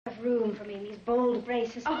room for me in these bold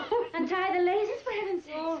braces. Oh. And tie the laces, for heaven's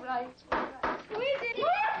sake. All right, all right. Squeeze it.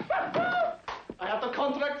 I have the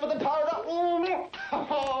contract for the powder. Oh, my.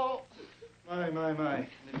 And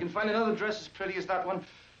if you can find another dress as pretty as that one,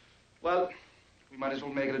 well, we might as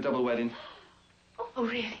well make it a double wedding. Oh,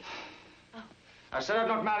 really? Oh. I said I'd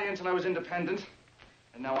not marry until I was independent,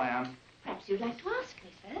 and now I am. Perhaps you'd like to ask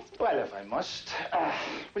me first. Well, if I must.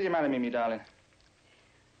 Will you marry me, darling?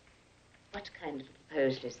 What kind of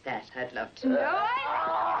proposal is that? I'd love to. No,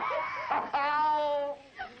 I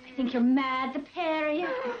think you're mad, the pair of you.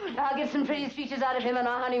 I'll get some pretty speeches out of him on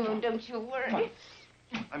our honeymoon, don't you worry.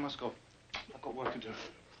 I must go. I've got work to do.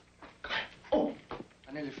 Oh,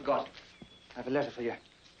 I nearly forgot. I have a letter for you.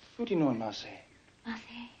 Who do you know in Marseille?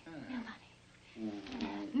 Marseille?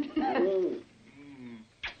 Nobody.